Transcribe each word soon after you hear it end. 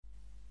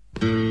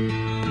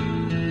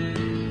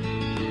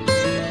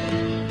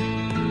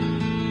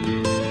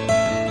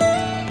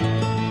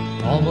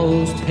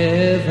almost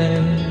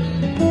heaven,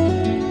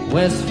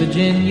 West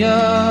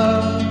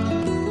Virginia,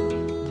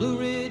 Blue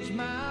Ridge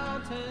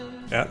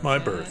Mountains. At my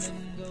birth.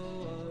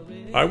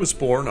 I was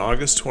born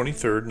August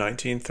 23,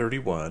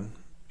 1931,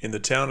 in the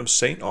town of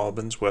St.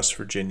 Albans, West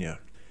Virginia.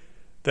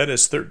 That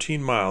is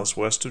 13 miles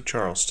west of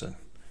Charleston.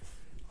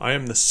 I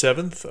am the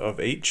seventh of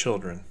 8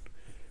 children.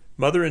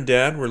 Mother and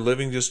Dad were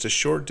living just a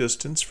short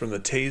distance from the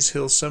Tays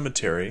Hill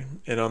Cemetery,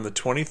 and on the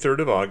 23rd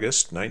of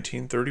August,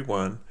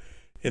 1931,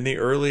 in the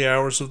early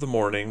hours of the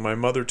morning, my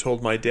mother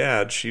told my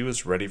dad she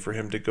was ready for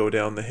him to go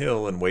down the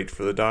hill and wait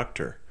for the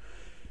doctor.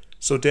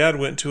 So Dad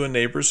went to a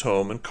neighbor's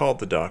home and called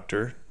the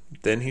doctor.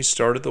 Then he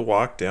started the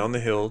walk down the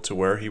hill to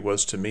where he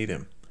was to meet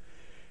him.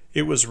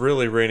 It was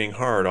really raining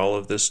hard all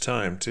of this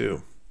time,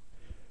 too.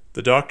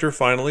 The doctor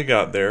finally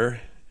got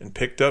there and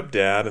picked up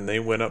Dad, and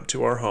they went up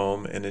to our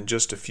home, and in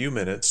just a few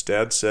minutes,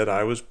 Dad said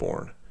I was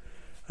born.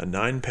 A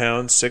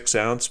 9-pound,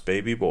 6-ounce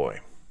baby boy.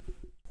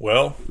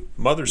 Well,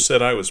 Mother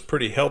said I was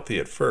pretty healthy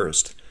at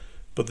first,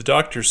 but the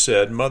doctor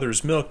said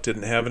Mother's milk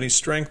didn't have any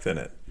strength in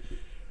it.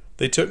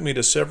 They took me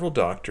to several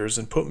doctors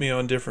and put me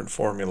on different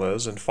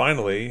formulas, and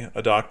finally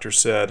a doctor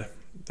said,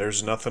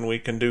 "There's nothing we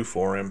can do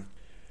for him."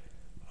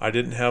 I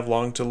didn't have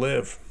long to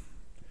live.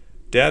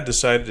 Dad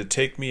decided to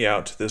take me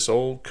out to this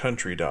old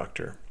country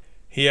doctor.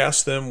 He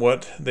asked them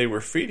what they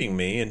were feeding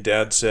me, and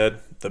Dad said,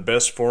 "The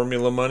best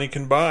formula money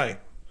can buy."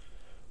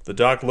 The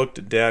doc looked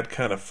at Dad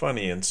kind of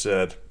funny and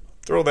said,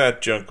 "Throw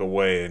that junk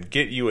away and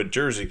get you a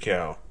Jersey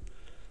cow."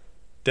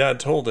 Dad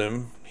told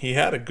him he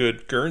had a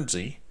good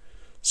Guernsey,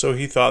 so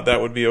he thought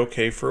that would be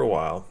okay for a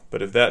while,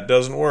 but if that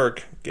doesn't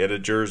work, get a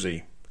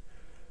Jersey.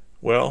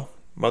 Well,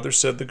 Mother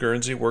said the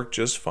Guernsey worked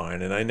just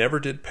fine, and I never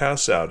did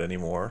pass out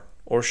anymore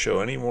or show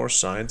any more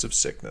signs of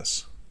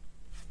sickness.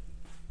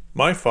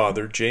 My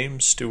father,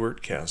 James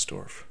Stewart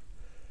Kasdorf.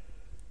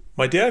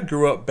 My dad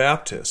grew up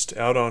Baptist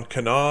out on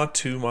Kanawha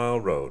 2-Mile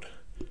Road.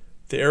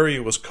 The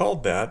area was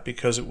called that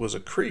because it was a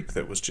creek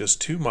that was just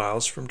 2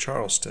 miles from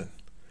Charleston.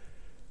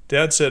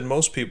 Dad said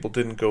most people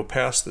didn't go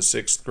past the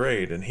 6th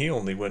grade, and he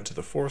only went to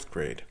the 4th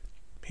grade.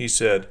 He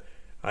said,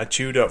 "I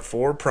chewed up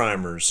 4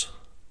 primers."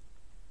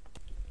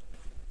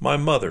 My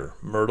mother,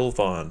 Myrtle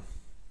Vaughn.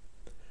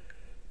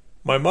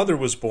 My mother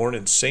was born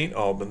in St.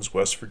 Albans,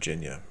 West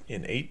Virginia,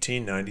 in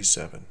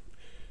 1897.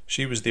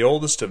 She was the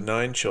oldest of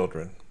 9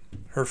 children.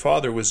 Her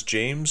father was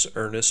James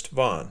Ernest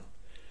Vaughn.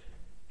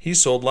 He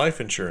sold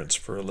life insurance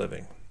for a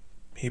living.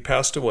 He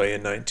passed away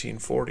in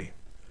 1940.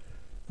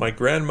 My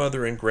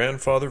grandmother and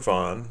grandfather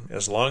Vaughn,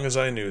 as long as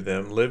I knew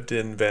them, lived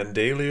in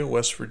Vandalia,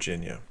 West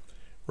Virginia,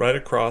 right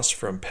across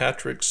from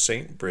Patrick's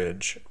St.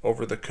 Bridge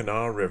over the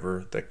Kanawha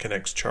River that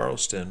connects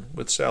Charleston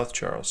with South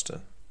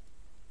Charleston.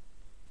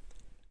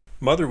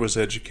 Mother was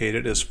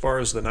educated as far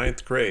as the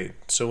 9th grade,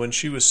 so when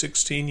she was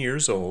 16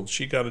 years old,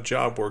 she got a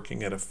job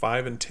working at a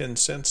 5 and 10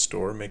 cent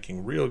store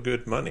making real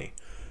good money,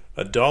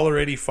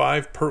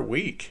 $1.85 per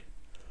week.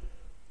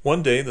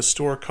 One day the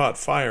store caught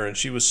fire and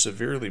she was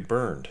severely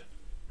burned.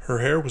 Her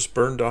hair was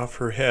burned off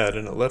her head,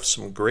 and it left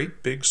some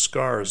great big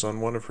scars on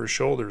one of her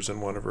shoulders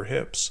and one of her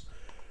hips.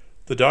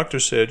 The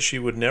doctor said she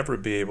would never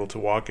be able to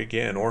walk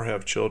again or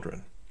have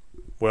children.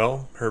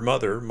 Well, her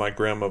mother, my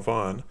Grandma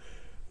Vaughn,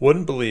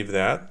 wouldn't believe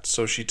that,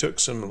 so she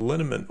took some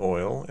liniment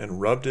oil and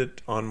rubbed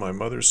it on my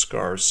mother's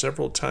scars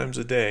several times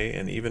a day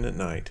and even at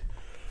night.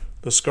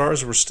 The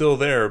scars were still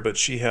there, but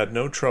she had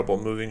no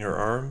trouble moving her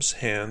arms,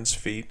 hands,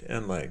 feet,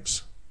 and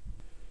legs.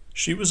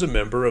 She was a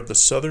member of the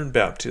Southern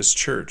Baptist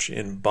Church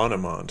in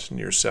Bonnemont,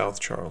 near South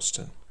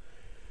Charleston.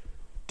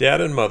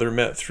 Dad and Mother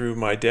met through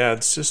my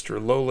dad's sister,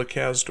 Lola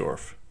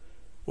Kasdorf.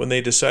 When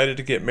they decided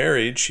to get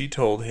married, she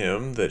told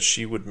him that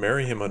she would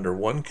marry him under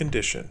one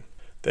condition,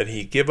 that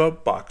he give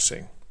up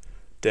boxing.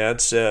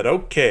 Dad said,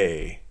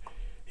 "Okay."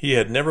 He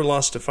had never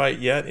lost a fight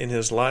yet in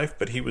his life,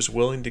 but he was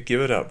willing to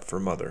give it up for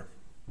Mother.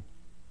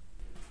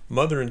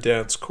 Mother and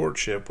Dad's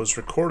courtship was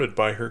recorded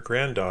by her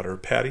granddaughter,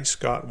 Patty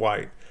Scott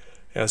White,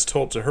 as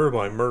told to her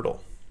by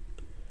Myrtle.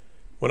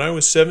 When I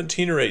was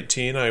 17 or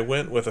 18, I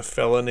went with a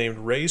fella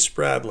named Ray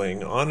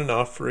Spradling on and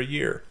off for a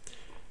year.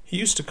 He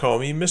used to call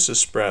me Mrs.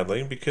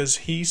 Spradling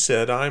because he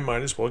said I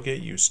might as well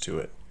get used to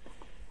it.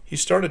 He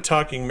started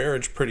talking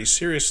marriage pretty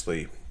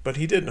seriously, but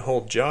he didn't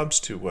hold jobs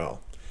too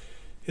well.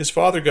 His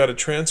father got a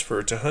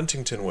transfer to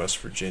Huntington, West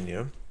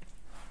Virginia,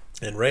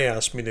 and Ray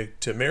asked me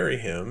to marry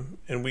him,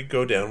 and we'd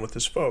go down with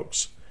his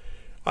folks.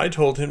 I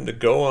told him to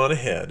go on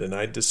ahead, and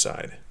I'd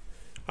decide.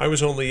 I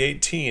was only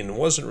 18 and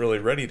wasn't really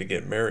ready to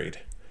get married.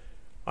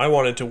 I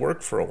wanted to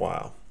work for a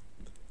while.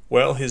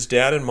 Well, his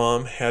dad and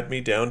mom had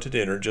me down to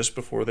dinner just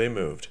before they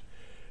moved.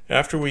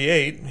 After we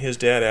ate, his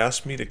dad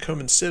asked me to come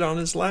and sit on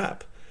his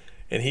lap,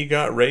 and he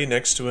got Ray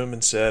next to him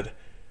and said,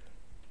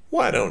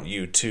 "Why don't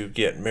you two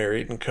get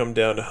married and come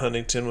down to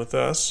Huntington with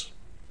us?"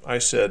 I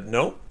said,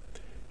 "Nope.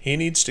 He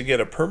needs to get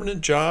a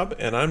permanent job,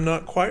 and I'm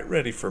not quite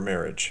ready for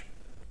marriage."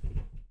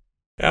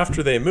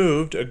 After they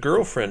moved, a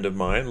girlfriend of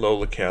mine,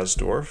 Lola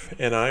Kasdorf,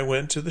 and I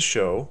went to the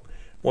show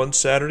one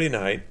Saturday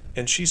night,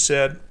 and she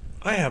said,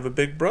 "I have a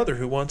big brother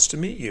who wants to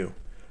meet you."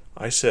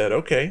 I said,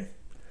 "Okay."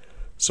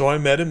 So I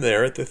met him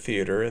there at the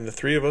theater, and the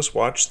three of us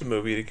watched the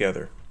movie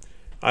together.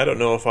 I don't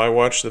know if I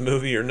watched the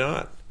movie or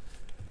not.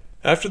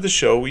 After the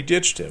show, we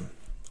ditched him.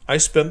 I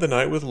spent the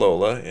night with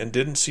Lola and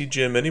didn't see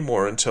Jim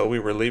anymore until we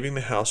were leaving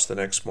the house the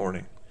next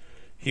morning.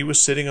 He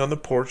was sitting on the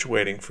porch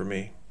waiting for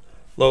me.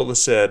 Lola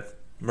said,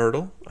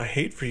 "Myrtle, I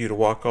hate for you to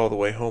walk all the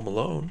way home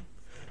alone."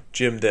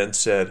 Jim then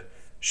said,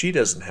 "She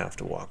doesn't have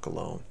to walk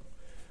alone."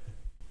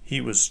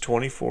 He was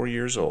 24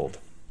 years old.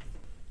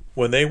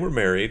 When they were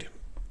married,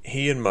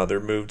 he and Mother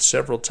moved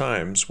several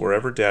times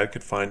wherever Dad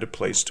could find a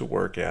place to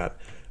work at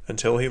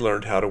until he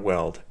learned how to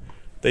weld.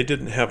 They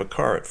didn't have a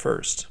car at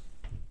first.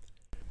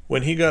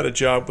 When he got a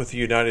job with the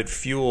United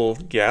Fuel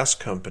Gas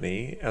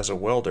Company as a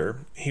welder,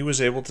 he was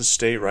able to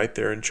stay right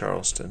there in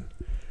Charleston.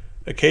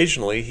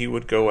 Occasionally, he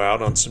would go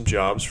out on some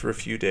jobs for a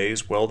few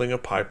days welding a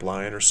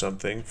pipeline or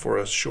something for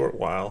a short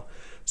while,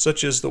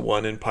 such as the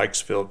one in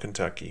Pikesville,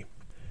 Kentucky.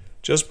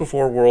 Just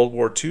before World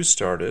War II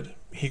started,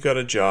 he got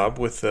a job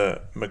with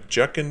the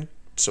McJucken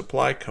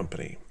Supply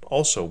Company,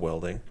 also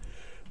welding,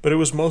 but it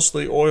was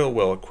mostly oil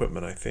well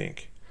equipment, I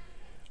think.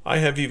 I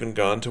have even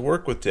gone to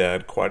work with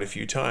Dad quite a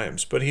few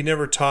times, but he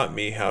never taught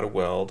me how to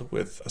weld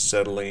with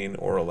acetylene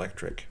or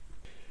electric.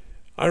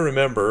 I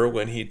remember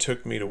when he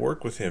took me to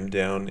work with him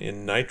down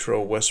in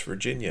Nitro, West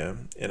Virginia,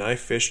 and I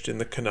fished in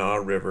the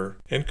Kanawha River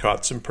and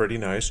caught some pretty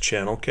nice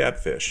channel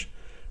catfish,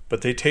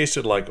 but they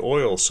tasted like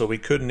oil, so we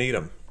couldn't eat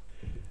them.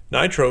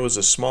 Nitro is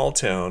a small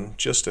town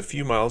just a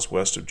few miles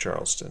west of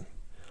Charleston.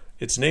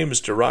 Its name is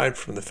derived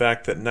from the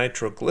fact that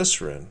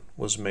nitroglycerin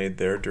was made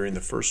there during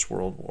the First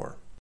World War.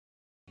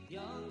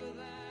 Younger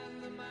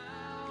than the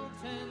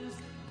mountains,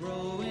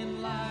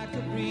 growing like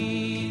a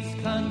breeze,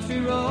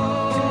 country roads,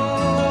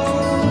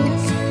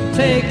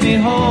 take me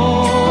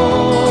home.